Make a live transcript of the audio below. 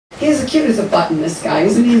He's as cute as a button, this guy,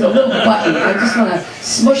 isn't he? He's a little button. I just want to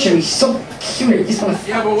smush him. He's so cute. I just want to.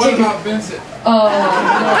 Yeah, but what about Vincent? Oh,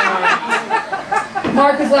 no.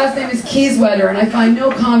 Mark's last name is Kieswetter, and I find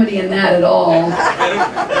no comedy in that at all.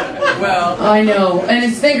 Well, I know. And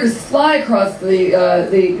his fingers fly across the.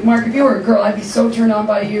 Mark, if you were a girl, I'd be so turned on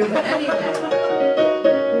by you. But anyway.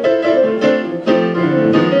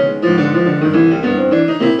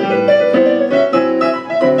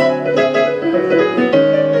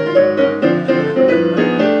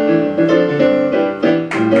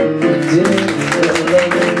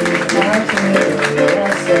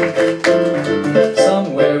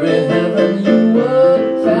 Somewhere in heaven you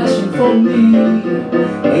were fashioned for me.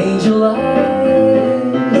 Angel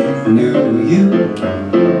eyes knew you.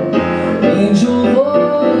 Angel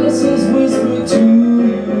voices whispered to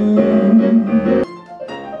you.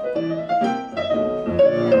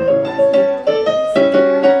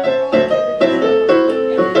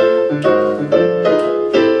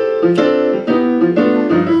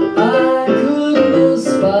 I couldn't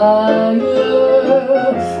aspire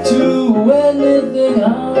to anything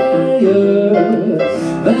higher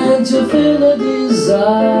than to feel a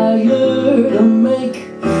desire to make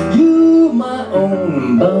you my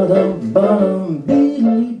own. Ba-dum-bum,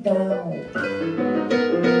 beat down.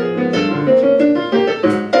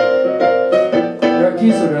 Mark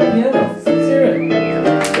Kieswetter on piano. Let's hear it.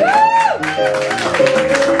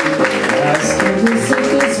 I still sing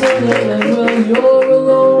this one when you're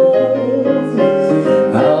alone.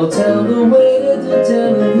 I'll tell the waiter to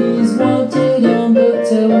tell him he's wanted on the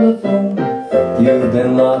telephone. You've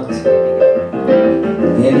been locked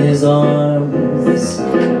in his arms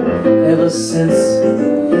ever since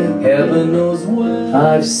heaven knows when.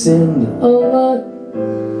 I've sinned a lot,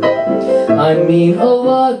 I mean a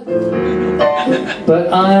lot,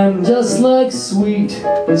 but I'm just like sweet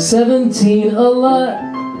 17 a lot.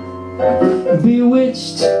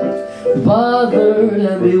 Bewitched, bothered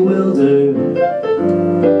and bewildered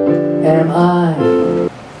am I.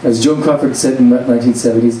 As Joan Crawford said in the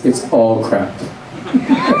 1970s, it's all crap.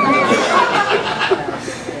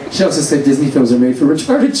 She also said Disney films are made for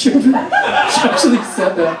retarded children. She actually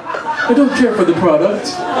said that. I don't care for the product.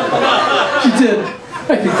 She did.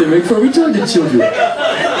 I think they're made for retarded children.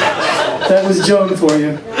 That was Joan for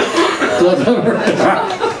you. Love her.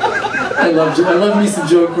 I love me some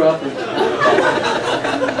Joan Crawford.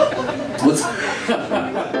 What's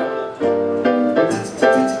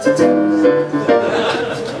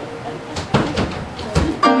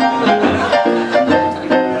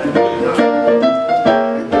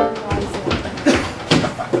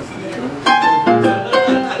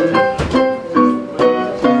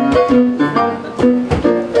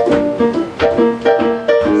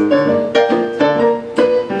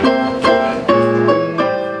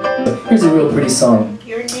Here's a real pretty song.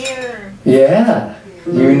 You're near. Yeah,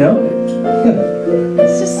 you know it.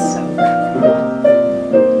 It's just so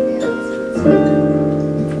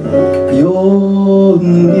You're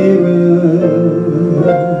nearer,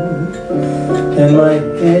 and my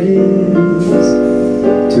head is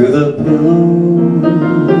to the pillow.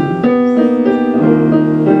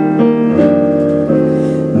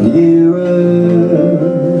 Nearer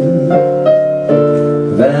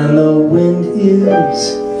than the wind is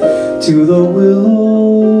to the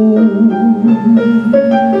willow,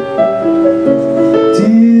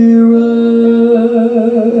 dearer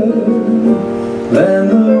than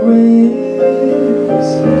the rays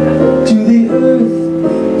to the earth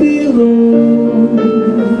below,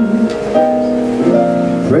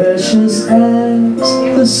 precious as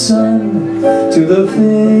the sun to the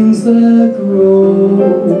things that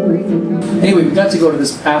grow. Anyway, we got to go to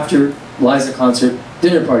this after Liza concert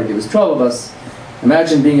dinner party. There was 12 of us.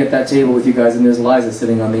 Imagine being at that table with you guys and there's Liza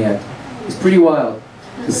sitting on the end. It was pretty wild.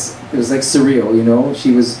 It was like surreal, you know.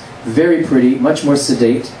 She was very pretty, much more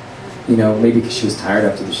sedate, you know, maybe because she was tired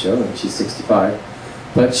after the show and she's 65.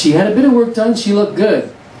 But she had a bit of work done, she looked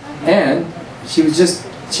good. And she had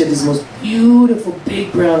these most beautiful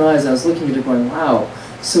big brown eyes. I was looking at her going, wow.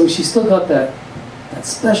 So she still got that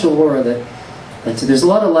special aura that there's a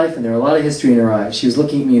lot of life in there, a lot of history in her eyes. She was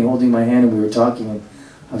looking at me and holding my hand and we were talking and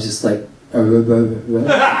I was just like, very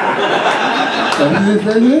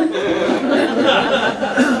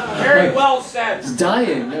well said. It's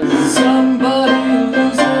dying. Somebody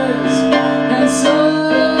loses and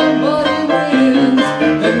somebody wins.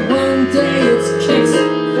 And one day it's kicks,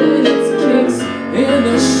 then it's kicks in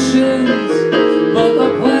the shins. But the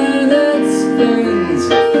planet spins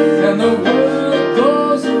and the world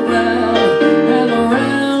goes around and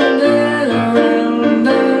around and around and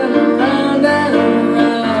around and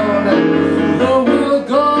around. The world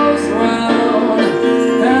goes round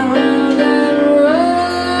and round.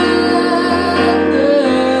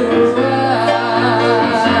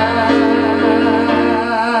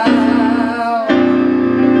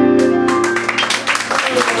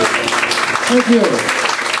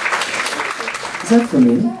 that for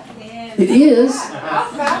me? It is.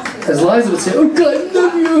 As Liza would say, oh God, I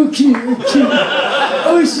love you, okay, okay.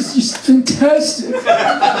 Oh, it's just fantastic.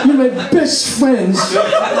 You're my best friends.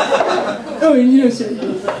 Oh, and you know, so,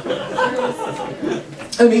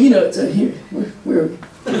 I mean, you know, it's here, we're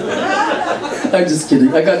I'm just kidding.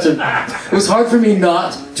 It was hard for me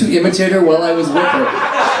not to imitate her while I was with her.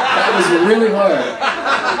 That was really hard.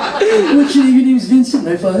 What's your name's Vincent?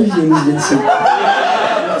 My father's name is Vincent.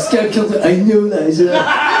 Scout killed it. I know, Liza.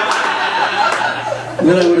 And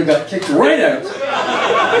then I would have got kicked right out.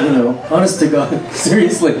 You know, honest to God,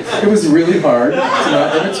 seriously, it was really hard to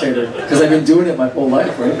not imitate her because I've been doing it my whole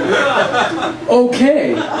life, right?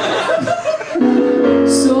 Okay.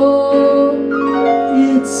 So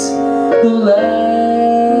it's the laughter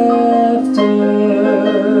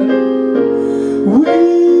we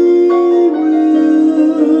will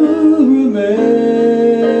remember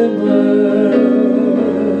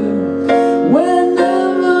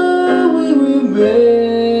whenever we remember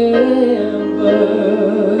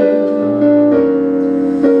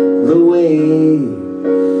the way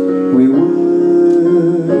we were,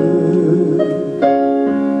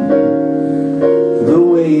 the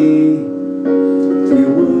way